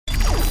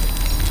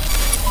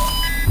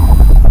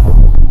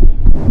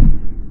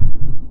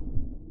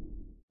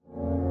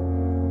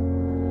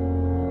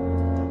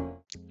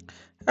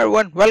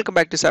Everyone, welcome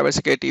back to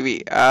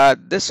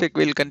CyberSecurityTV. This week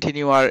we'll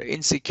continue our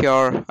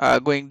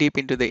going deep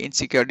into the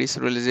insecure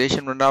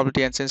deserialization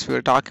vulnerability. And since we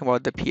were talking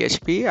about the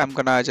PHP, I'm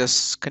gonna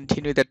just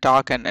continue the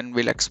talk and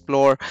we'll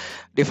explore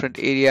different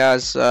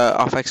areas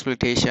of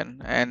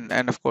exploitation.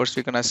 And of course,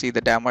 we're gonna see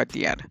the demo at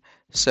the end.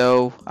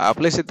 So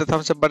please hit the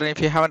thumbs up button if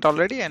you haven't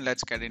already, and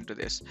let's get into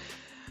this.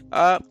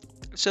 Uh,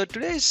 so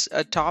today's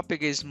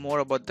topic is more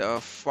about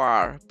the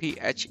PHAR,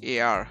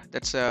 PHAR.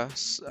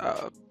 That's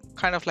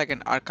kind of like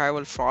an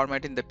archival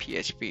format in the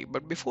PHP.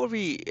 But before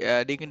we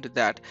dig into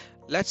that,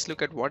 let's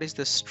look at what is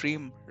the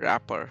stream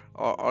wrapper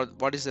or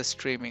what is the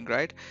streaming,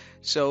 right?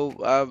 So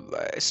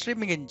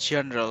streaming in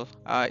general,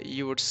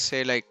 you would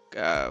say like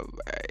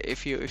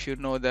if you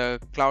know the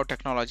cloud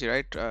technology,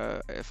 right?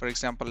 For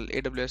example,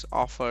 AWS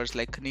offers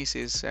like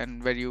Kinesis,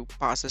 and where you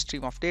pass a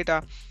stream of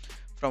data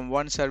from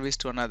one service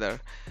to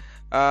another.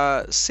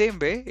 Same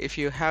way, if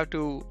you have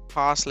to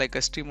pass like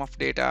a stream of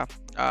data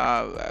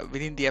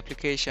within the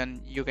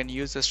application, you can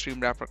use the stream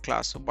wrapper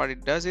class. So what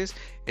it does is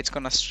it's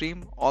gonna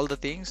stream all the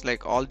things,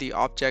 like all the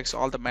objects,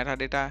 all the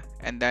metadata,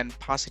 and then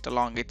pass it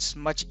along. It's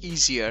much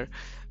easier,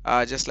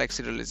 just like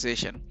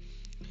serialization.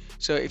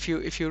 So if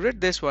you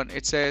read this one,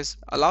 it says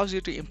allows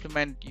you to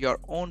implement your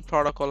own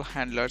protocol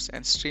handlers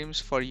and streams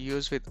for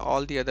use with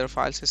all the other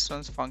file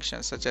systems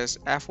functions such as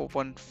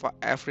fopen,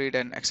 fread,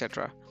 and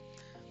etc.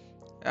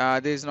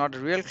 This is not a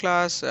real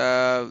class,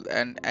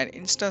 and an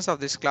instance of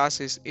this class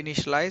is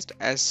initialized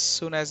as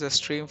soon as the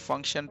stream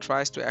function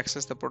tries to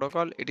access the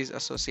protocol it is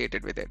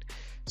associated with it.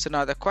 So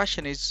now the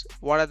question is,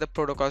 what are the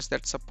protocols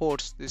that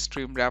supports this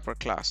stream wrapper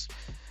class?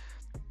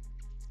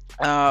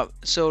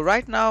 So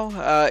right now,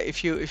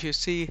 if you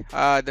see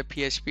the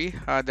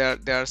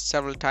PHP, there are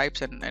several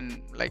types,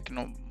 and like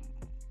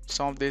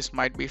some of this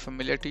might be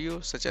familiar to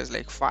you, such as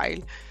like file.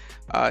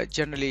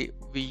 Generally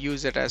we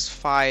use it as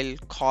file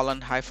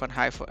colon hyphen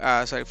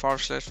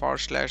forward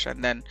slash,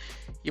 and then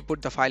you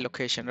put the file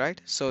location, right?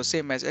 So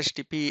same as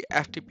HTTP,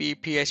 FTP,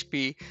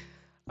 PHP.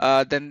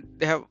 Then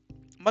they have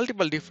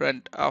multiple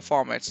different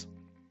formats.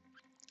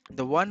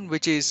 The one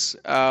which is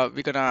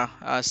we're gonna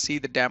see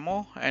the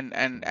demo and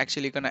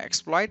actually gonna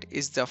exploit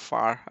is the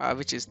PHAR,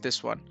 which is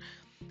this one,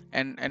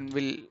 and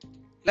we'll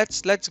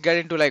let's get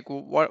into like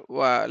what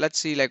let's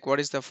see like what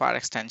is the PHAR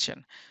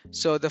extension.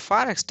 So the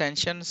PHAR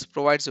extensions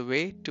provides a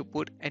way to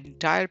put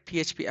entire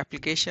PHP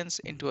applications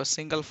into a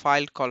single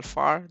file called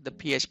PHAR, the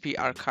PHP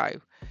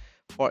Archive,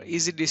 for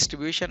easy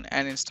distribution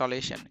and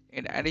installation.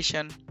 In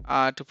addition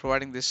to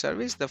providing this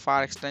service, the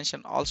PHAR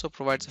extension also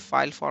provides a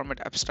file format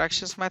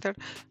abstractions method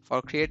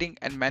for creating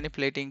and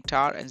manipulating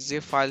tar and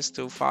zip files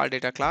through PHAR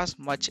data class,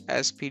 much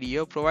as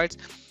PDO provides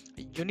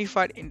a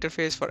unified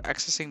interface for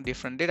accessing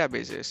different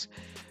databases.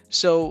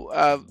 So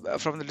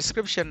from the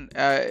description,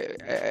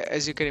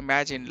 as you can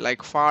imagine,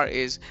 like PHAR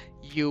is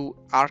you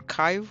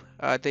archive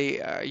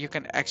you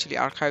can actually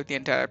archive the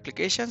entire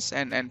applications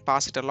and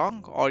pass it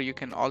along, or you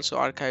can also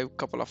archive a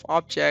couple of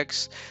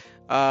objects,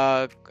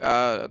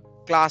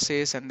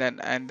 classes, and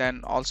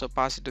then also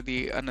pass it to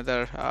the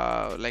another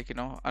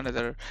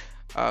another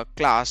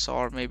class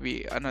or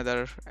maybe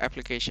another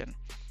application.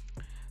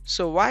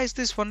 So why is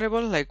this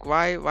vulnerable? Like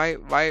why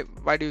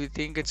do you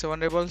think it's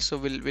vulnerable? So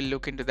we'll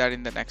look into that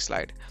in the next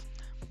slide.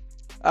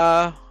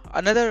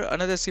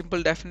 Another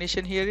simple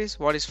definition here is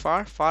what is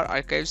PHAR. PHAR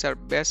archives are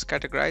best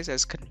categorized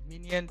as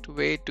convenient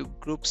way to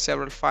group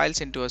several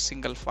files into a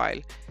single file.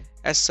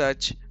 As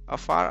such, a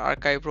PHAR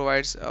archive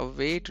provides a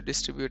way to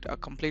distribute a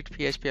complete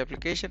PHP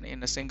application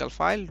in a single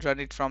file, run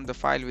it from the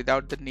file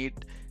without the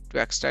need to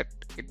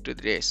extract it to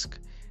the disk.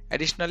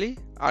 Additionally,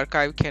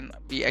 archive can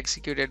be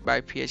executed by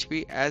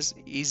PHP as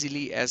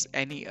easily as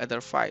any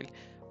other file,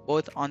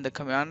 both on the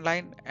command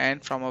line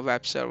and from a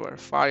web server.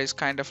 PHAR is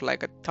kind of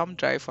like a thumb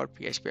drive for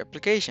PHP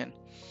application.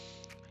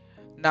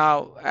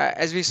 Now,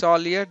 as we saw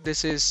earlier,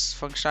 this is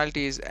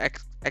functionality is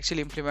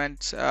actually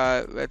implements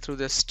through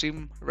the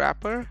stream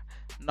wrapper.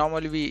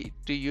 Normally,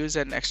 to use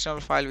an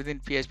external file within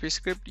PHP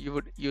script, you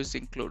would use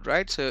include,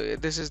 right? So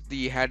this is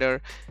the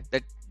header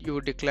that you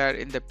would declare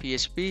in the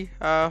PHP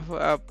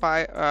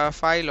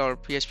file or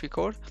PHP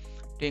code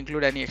to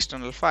include any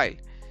external file.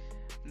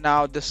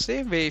 Now the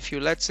same way, if you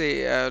let's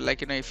say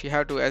if you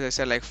have to, as I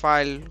said, like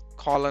file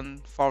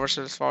colon forward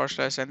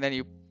slash, and then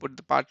you put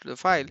the part to the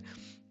file,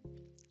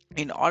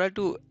 in order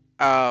to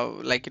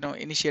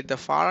initiate the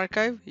PHAR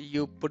archive,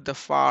 you put the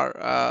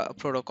PHAR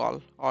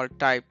protocol or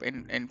type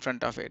in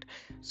front of it.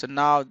 So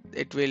now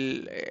it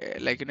will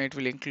it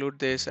will include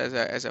this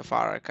as a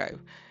PHAR archive,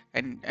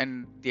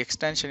 and the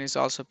extension is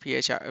also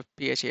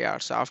PHAR.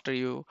 So after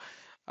you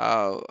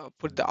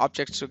put the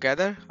objects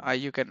together,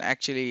 you can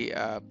actually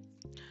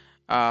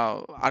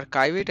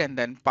archive it and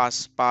then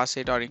pass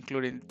it or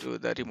include it into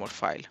the remote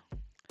file.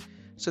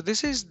 So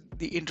this is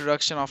the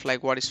introduction of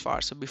like what is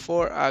PHAR. So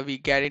before we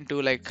get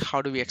into like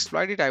how do we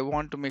exploit it, I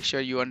want to make sure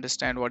you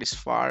understand what is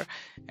PHAR,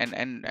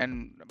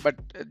 but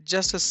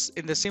just as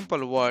in the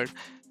simple word,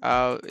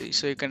 so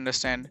you can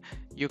understand,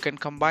 you can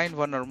combine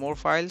one or more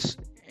files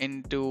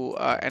into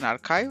an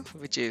archive,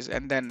 which is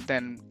and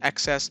then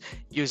access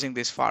using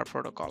this PHAR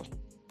protocol.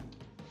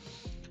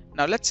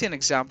 Now let's see an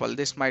example.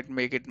 This might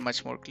make it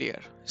much more clear.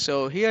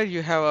 So here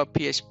you have a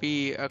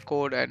PHP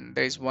code, and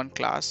there is one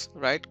class,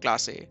 right?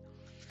 Class A.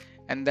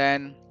 And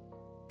then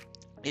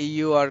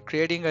you are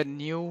creating a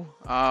new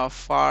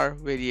PHAR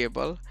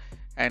variable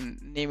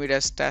and name it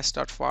as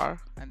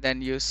test.phar, and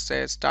then you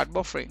say start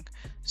buffering.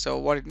 So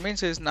what it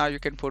means is now you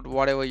can put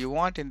whatever you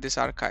want in this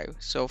archive.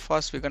 So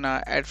first we're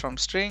gonna add from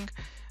string,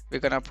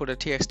 we're gonna put a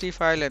txt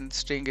file, and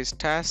string is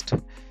test.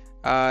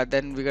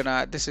 Then we're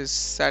gonna, this is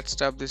set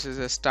stub, this is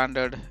a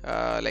standard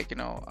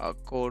a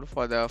code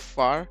for the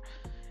PHAR.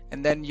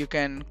 And then you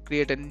can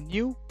create a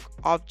new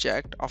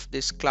object of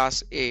this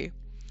class A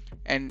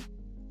and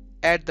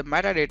add the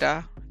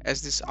metadata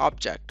as this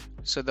object,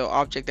 so the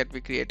object that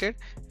we created,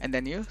 and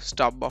then you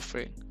stop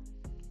buffering.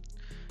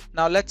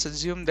 Now let's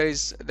assume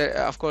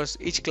of course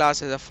each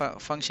class has a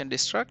function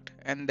destruct,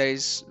 and there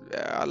is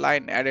a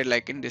line added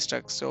like in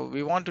destruct. So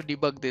we want to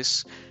debug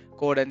this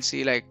code and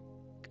see like,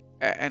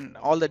 and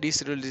all the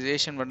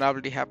deserialization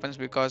vulnerability happens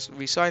because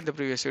we saw in the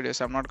previous video,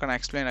 so I'm not going to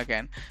explain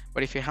again,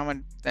 but if you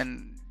haven't,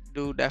 then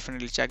do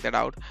definitely check that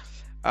out,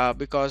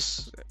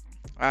 because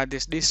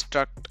this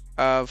destruct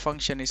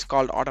function is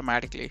called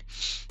automatically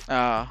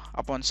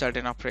upon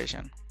certain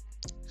operation.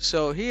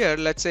 So here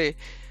let's say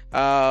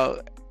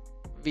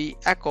we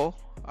echo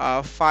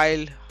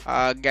file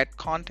get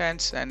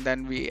contents, and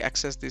then we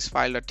access this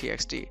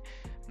file.txt.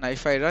 Now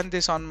if I run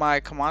this on my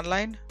command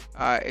line,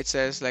 it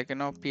says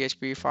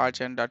php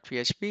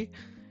fargen.php.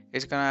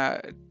 It's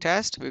gonna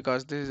test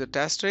because this is a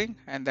test string,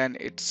 and then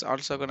it's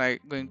also going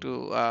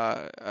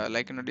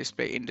to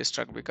display in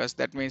destruct, because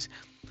that means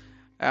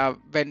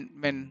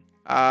when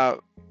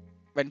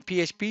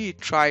PHP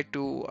tried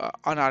to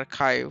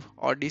unarchive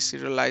or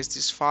deserialize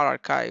this PHAR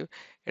archive,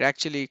 it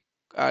actually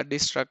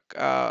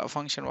destruct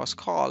function was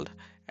called,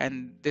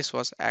 and this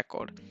was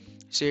echoed.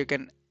 So you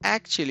can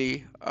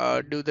actually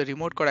do the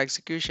remote code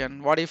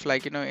execution. What if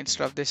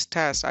instead of this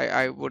test,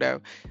 I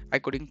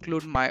could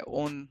include my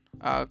own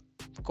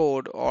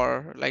code,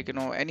 or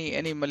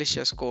any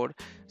malicious code.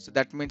 So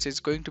that means it's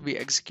going to be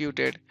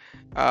executed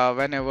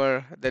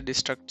whenever the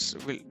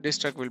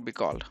destruct will be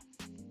called.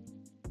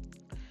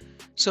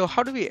 So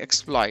how do we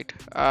exploit?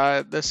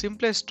 The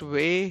simplest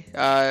way,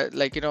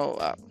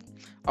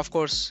 of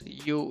course,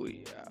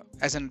 you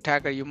as an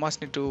attacker, you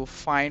must need to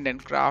find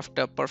and craft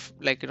a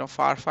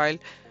PHAR file,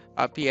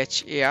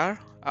 PHAR,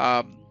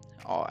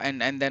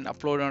 and then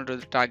upload onto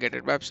the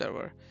targeted web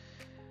server.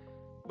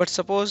 But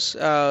suppose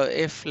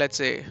if let's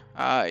say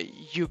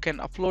you can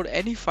upload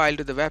any file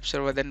to the web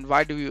server, then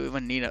why do you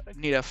even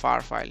need a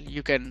PHAR file?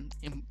 You can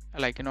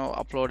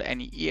upload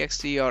any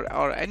exe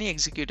or any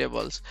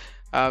executables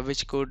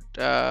which could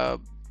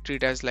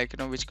treat as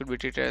which could be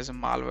treated as a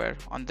malware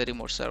on the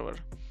remote server.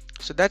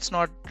 So that's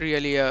not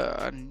really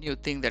a new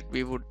thing that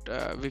we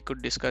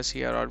could discuss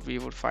here, or we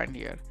would find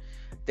here.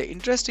 The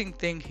interesting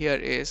thing here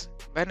is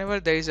whenever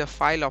there is a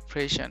file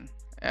operation,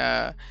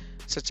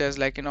 such as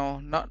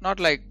not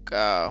like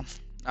I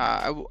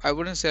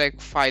wouldn't say like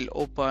file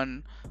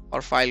open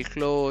or file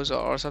close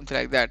or something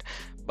like that,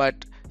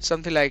 but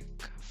something like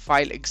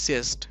file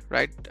exist,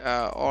 right?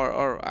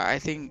 Or I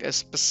think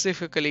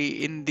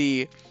specifically in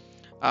the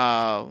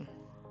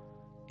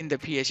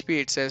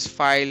PHP it says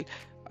file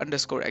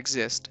underscore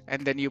exist,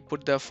 and then you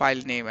put the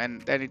file name,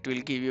 and then it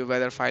will give you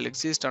whether file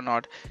exists or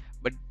not.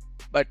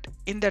 But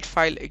in that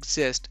file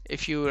exist,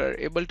 if you are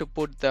able to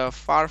put the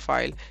PHAR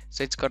file,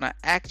 so it's gonna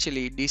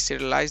actually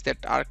deserialize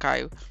that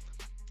archive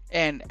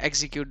and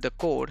execute the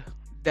code.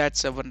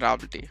 That's a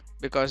vulnerability,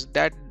 because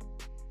that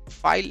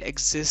file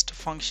exist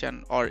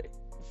function or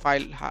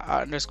file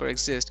underscore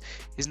exist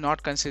is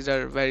not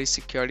considered very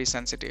security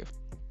sensitive.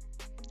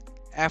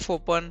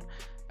 fopen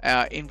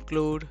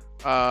include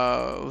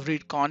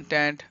read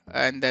content,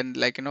 and then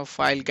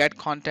file get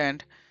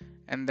content,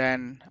 and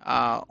then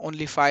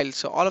only file.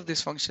 So all of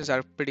these functions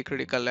are pretty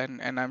critical,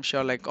 and I'm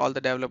sure all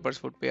the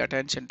developers would pay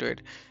attention to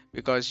it,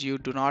 because you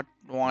do not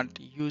want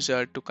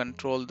user to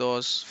control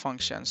those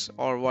functions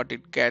or what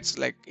it gets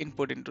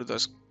input into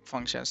those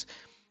functions.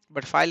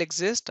 But file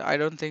exist, I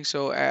don't think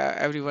so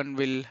everyone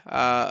will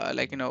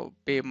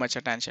pay much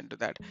attention to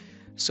that.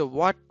 So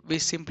what we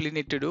simply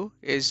need to do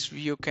is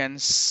you can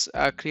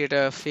create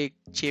a fake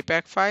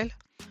JPEG file,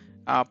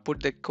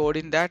 put the code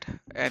in that,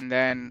 and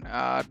then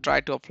try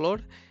to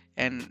upload,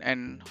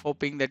 and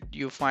hoping that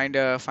you find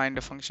a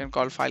function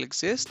called file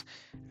exist,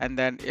 and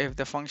then if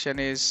the function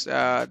is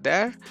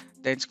there,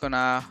 then it's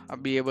gonna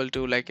be able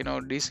to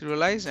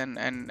deserialize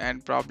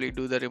and probably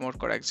do the remote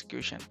code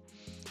execution.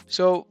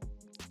 So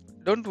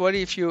don't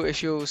worry if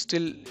you're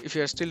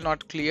still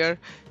not clear.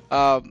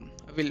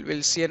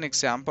 We'll see an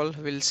example,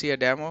 we'll see a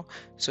demo,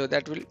 so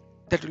that will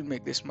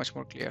make this much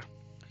more clear.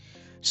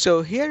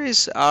 So here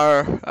is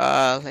our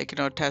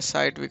test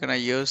site we're gonna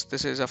use.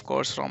 This is of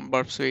course from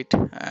Burp Suite,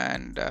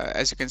 and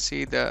as you can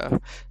see, the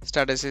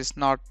status is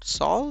not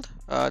solved.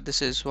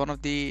 This is one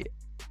of the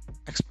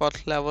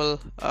expert level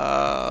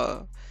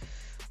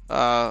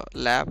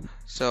lab,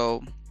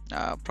 so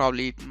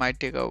probably it might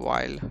take a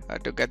while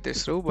to get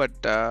this through, but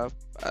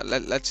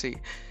let's see.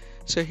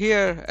 So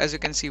here, as you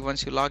can see,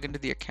 once you log into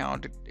the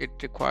account, it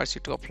requires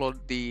you to upload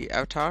the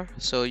avatar.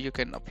 So you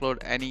can upload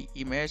any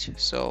image.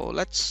 So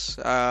let's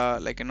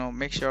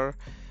make sure.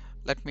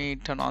 Let me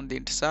turn on the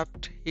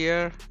intercept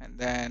here and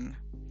then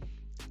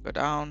go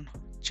down,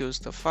 choose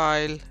the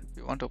file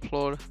you want to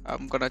upload.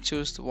 I'm gonna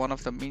choose one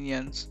of the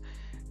minions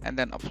and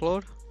then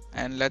upload,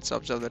 and let's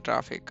observe the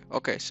traffic.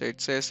 Okay, so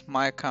it says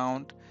my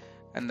account,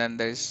 and then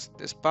there's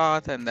this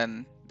path, and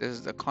then this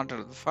is the content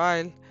of the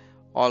file.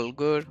 All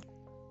good.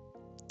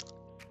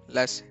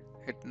 Let's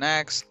hit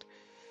next.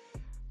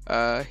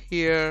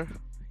 Here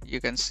you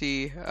can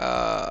see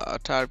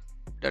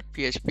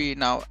tar.php.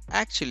 Now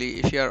actually,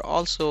 if you are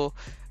also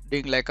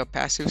doing like a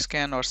passive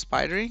scan or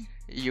spidering,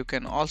 you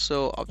can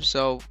also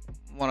observe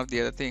one of the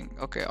other thing.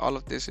 Okay, all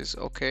of this is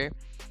okay.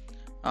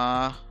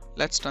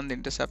 Let's turn the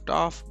intercept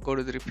off, go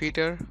to the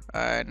repeater,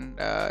 and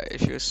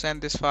if you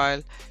send this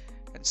file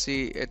and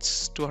see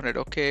it's 200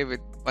 okay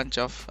with bunch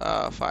of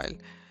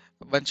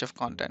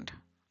content.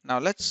 Now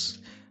let's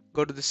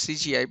go to the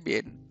CGI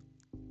bin,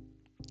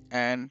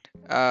 and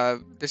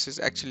this is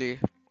actually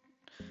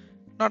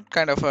not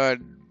kind of a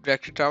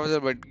directory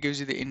traversal, but gives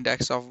you the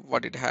index of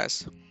what it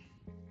has.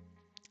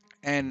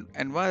 And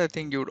one other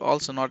thing you would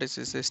also notice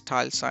is this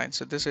tile sign.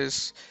 So this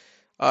is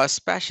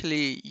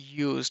specially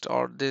used,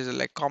 or there's a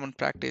like common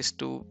practice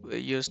to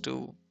use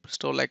to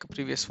store like a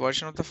previous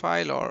version of the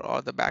file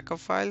or the backup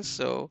files.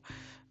 So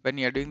when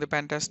you're doing the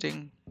pen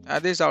testing,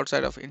 this is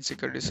outside of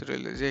insecure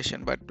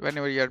deserialization, but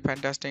whenever you're pen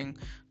testing,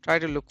 try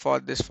to look for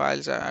these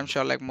files. I'm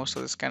sure like most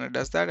of the scanner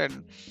does that,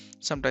 and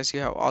sometimes you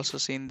have also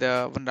seen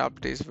the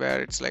vulnerabilities where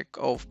it's like,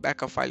 oh,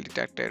 backup file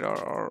detected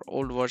or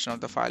old version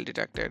of the file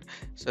detected.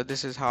 So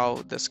this is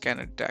how the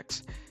scanner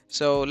detects.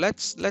 So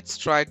let's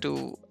try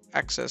to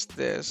access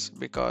this,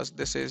 because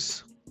this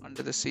is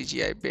under the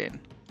CGI bin.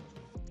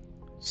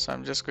 So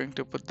I'm just going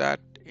to put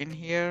that in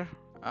here,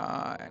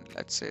 and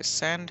let's say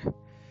send.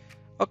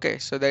 Okay,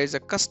 so there is a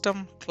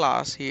custom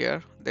class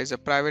here. There's a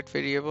private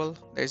variable.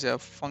 There's a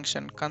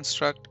function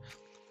construct.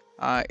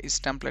 Is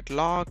template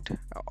logged?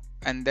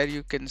 And there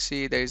you can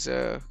see there is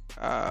a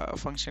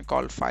function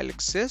called file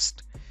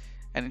exist,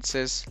 and it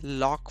says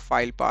lock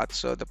file path.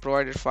 So the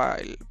provided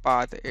file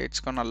path, it's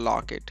gonna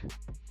lock it.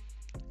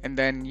 And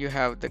then you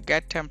have the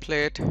get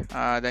template.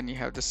 Then you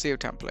have the save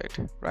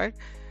template, right?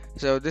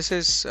 So this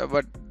is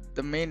what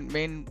the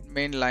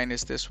main line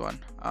is. This one.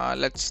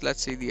 Let's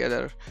see the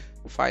other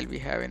file we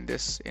have in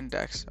this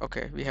index.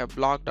 Okay, we have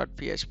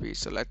blog.php,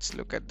 so let's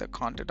look at the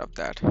content of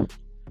that.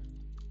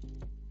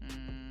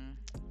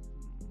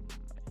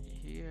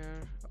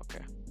 Here,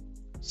 okay,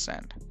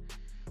 send.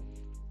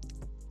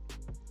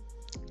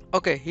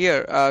 Okay,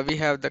 here we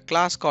have the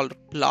class called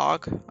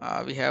blog.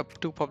 We have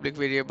two public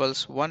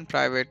variables, one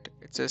private.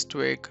 It says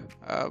twig.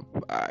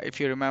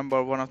 If you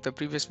remember one of the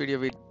previous video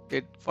we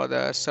did for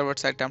the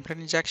server-side template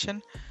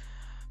injection,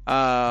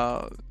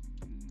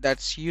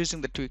 that's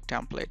using the twig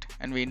template,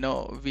 and we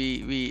know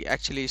we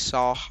actually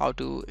saw how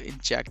to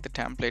inject the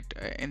template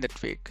in the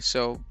twig.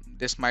 So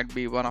this might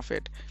be one of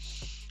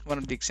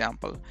the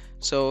example.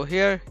 So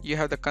here you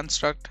have the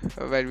construct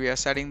where we are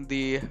setting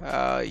the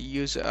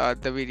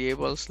the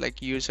variables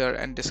like user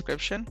and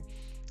description,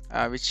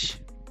 which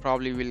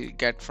probably will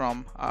get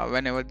from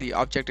whenever the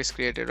object is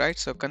created, right?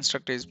 So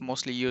construct is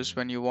mostly used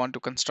when you want to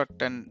construct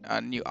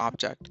a new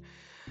object.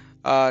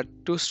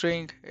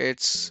 ToString,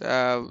 it's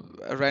a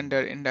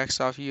render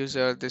index of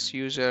user, this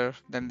user,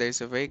 then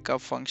there's a wake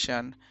up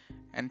function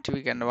and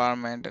twig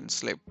environment and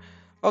slip.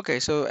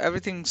 Okay, so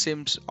everything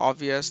seems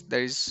obvious.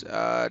 There is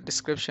a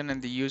description and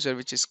the user,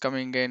 which is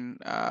coming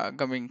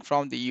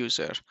from the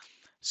user.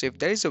 So if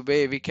there is a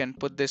way we can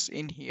put this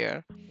in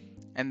here,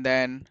 and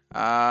then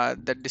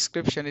the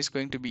description is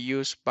going to be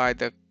used by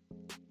the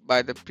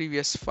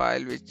previous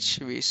file which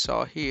we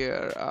saw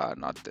here,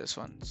 not this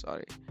one,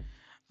 sorry,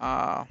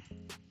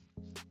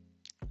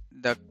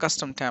 the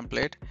custom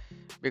template,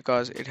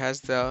 because it has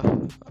the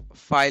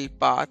file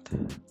path.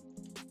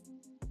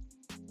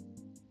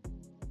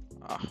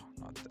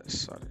 Not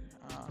this, sorry.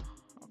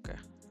 Okay,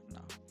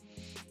 now,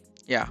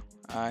 yeah,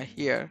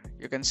 here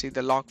you can see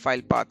the log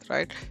file path,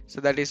 right?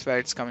 So that is where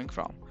it's coming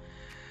from.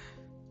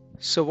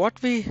 So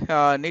what we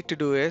need to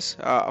do is,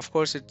 of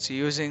course, it's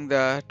using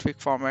the twig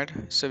format,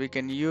 so we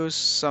can use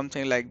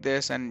something like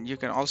this, and you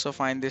can also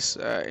find this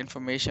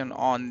information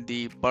on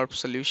the burp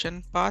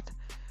solution path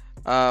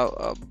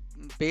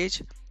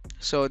page.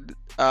 So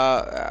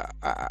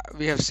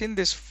we have seen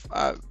this,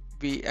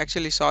 we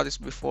actually saw this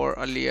before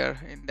earlier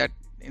in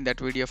that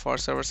video for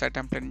server-side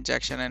template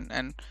injection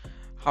and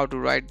how to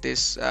write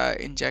this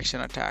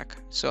injection attack.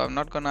 So I'm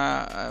not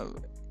gonna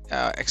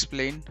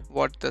explain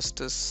what does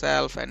the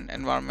self and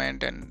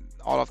environment and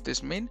all of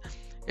this mean.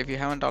 If you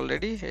haven't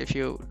already, if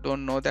you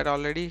don't know that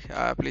already,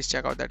 please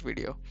check out that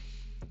video.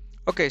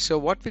 Okay, so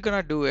what we're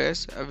gonna do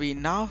is we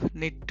now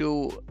need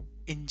to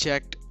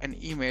inject an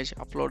image,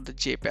 upload the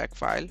JPEG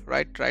file,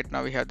 right? Right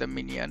now we have the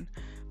minion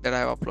that I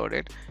have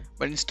uploaded,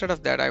 but instead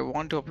of that I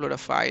want to upload a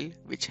file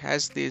which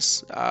has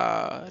this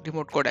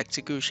remote code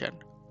execution.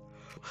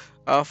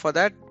 For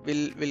that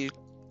we'll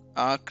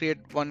create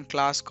one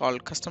class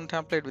called custom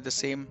template with the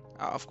same,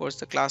 of course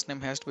the class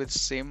name has to be the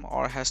same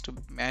or has to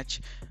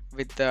match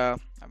with the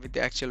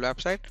actual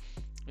website.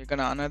 We're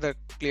gonna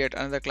create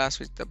another class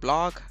with the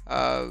blog.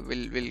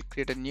 We'll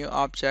create a new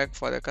object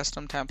for the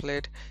custom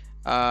template,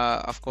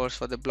 of course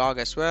for the blog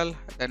as well.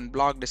 Then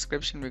blog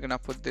description, we're gonna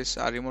put this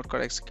remote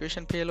code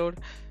execution payload.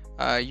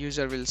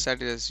 User will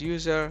set it as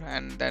user,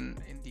 and then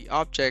in the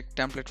object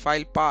template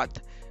file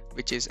path,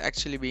 which is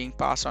actually being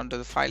passed on to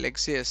the file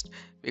exist,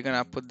 we're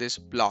gonna put this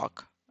blog,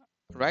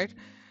 right?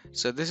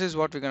 So this is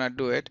what we're gonna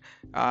do it.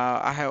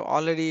 I have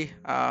already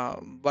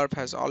burp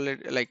has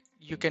already, like,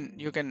 you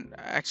can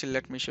actually,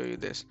 let me show you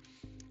this.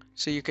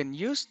 So you can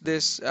use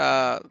this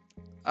a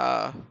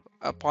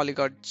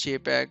polygon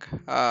JPEG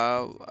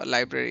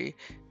library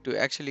to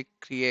actually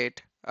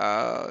create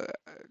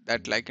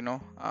that, like,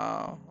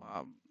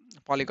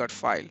 polygon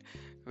file,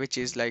 which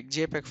is like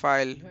JPEG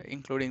file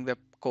including the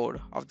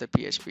code of the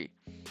PHP.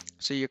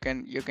 So you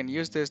can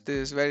use this. This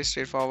is very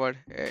straightforward.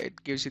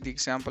 It gives you the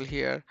example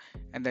here,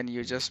 and then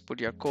you just put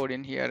your code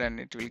in here and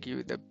it will give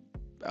you the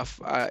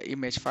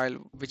image file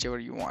whichever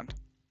you want.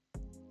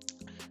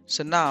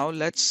 So now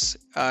let's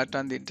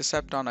turn the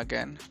intercept on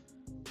again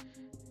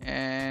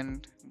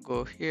and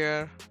go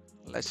here.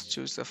 Let's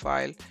choose the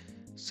file.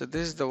 So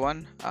this is the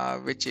one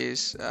which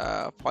is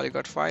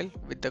polygon file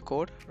with the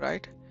code,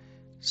 right?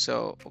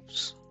 So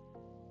oops,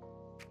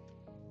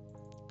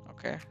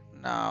 okay,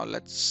 now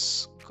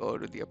let's go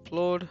to the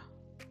upload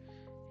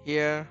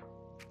here.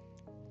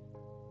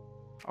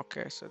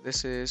 Okay, so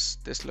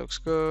this looks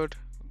good.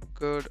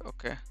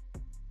 Okay,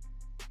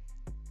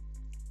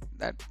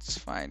 that's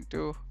fine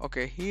too.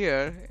 Okay,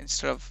 here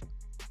instead of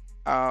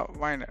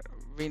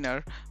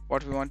winner,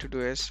 what we want to do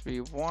is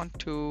we want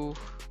to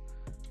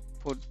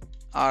put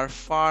our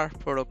PHAR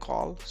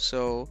protocol,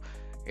 so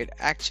it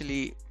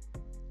actually,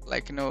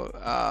 like,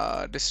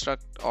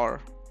 destruct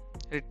or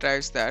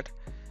retrieves that.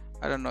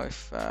 I don't know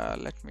if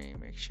let me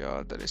make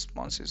sure the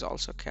response is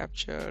also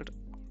captured.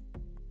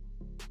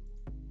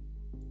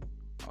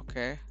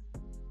 Okay,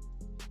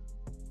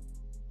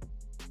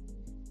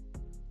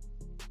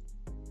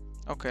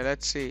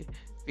 let's see.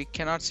 We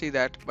cannot see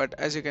that, but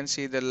as you can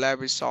see, the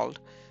lab is solved.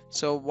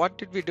 So what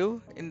did we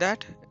do in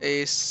that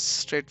is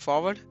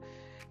straightforward.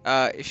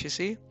 If you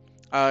see,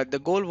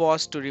 the goal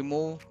was to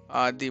remove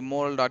the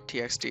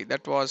moral.txt.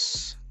 That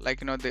was, like,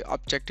 the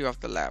objective of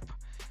the lab.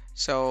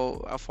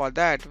 So for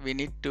that we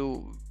need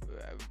to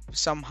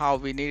somehow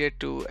we needed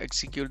to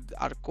execute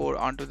our code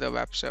onto the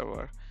web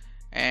server.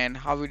 And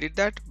how we did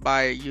that?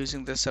 By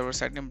using the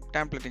server-side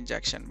template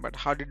injection. But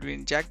how did we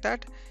inject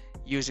that?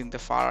 Using the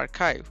PHAR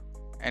archive.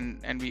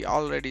 And we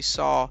already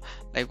saw,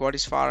 like, what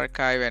is PHAR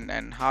archive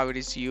and how it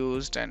is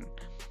used, and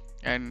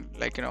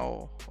like,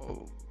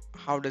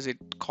 how does it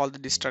call the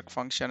destruct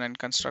function and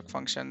construct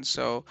function.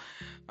 So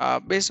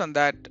based on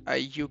that,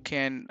 you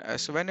can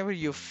so whenever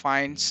you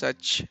find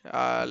such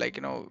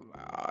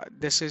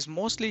this is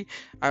mostly,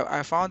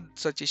 I found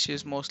such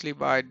issues mostly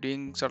by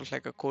doing sort of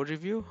like a code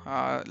review,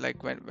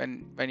 like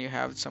when you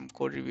have some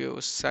code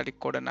review, static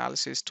code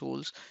analysis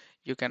tools,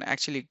 you can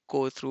actually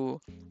go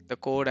through the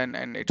code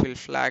and it will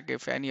flag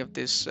if any of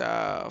these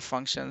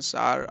functions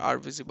are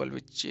visible,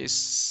 which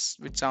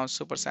sounds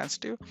super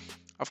sensitive.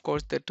 Of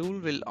course, the tool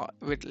will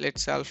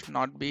itself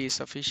not be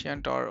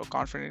sufficient or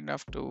confident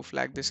enough to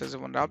flag this as a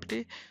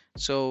vulnerability.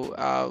 So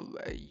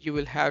you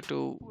will have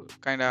to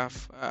kind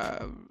of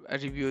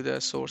review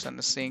the source and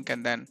the sink,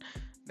 and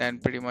then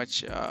pretty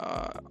much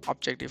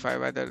objectify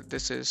whether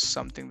this is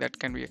something that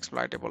can be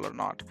exploitable or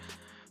not.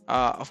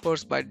 Of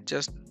course, by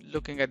just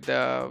looking at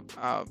the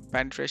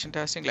penetration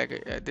testing,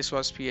 like this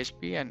was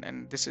PHP,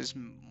 and this is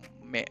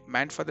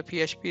meant for the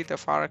PHP, the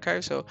PHAR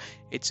archive, so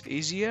it's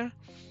easier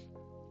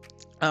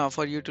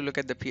for you to look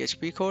at the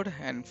PHP code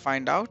and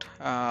find out.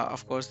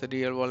 Of course, the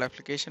real world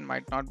application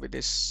might not be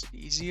this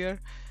easier.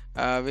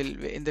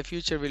 In the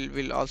future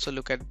we'll also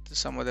look at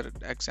some other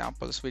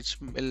examples which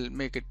will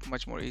make it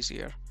much more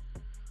easier.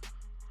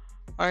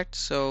 All right,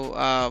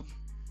 so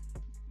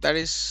that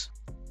is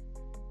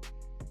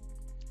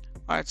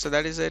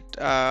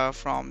it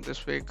from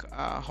this week.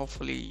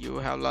 Hopefully you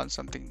have learned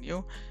something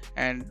new,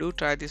 and do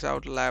try this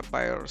out lab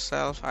by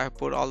yourself. I have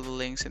put all the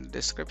links in the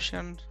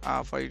description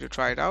for you to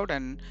try it out,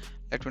 and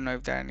let me know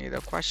if there are any other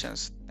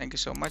questions. Thank you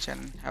so much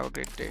and have a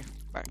great day.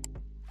 Bye.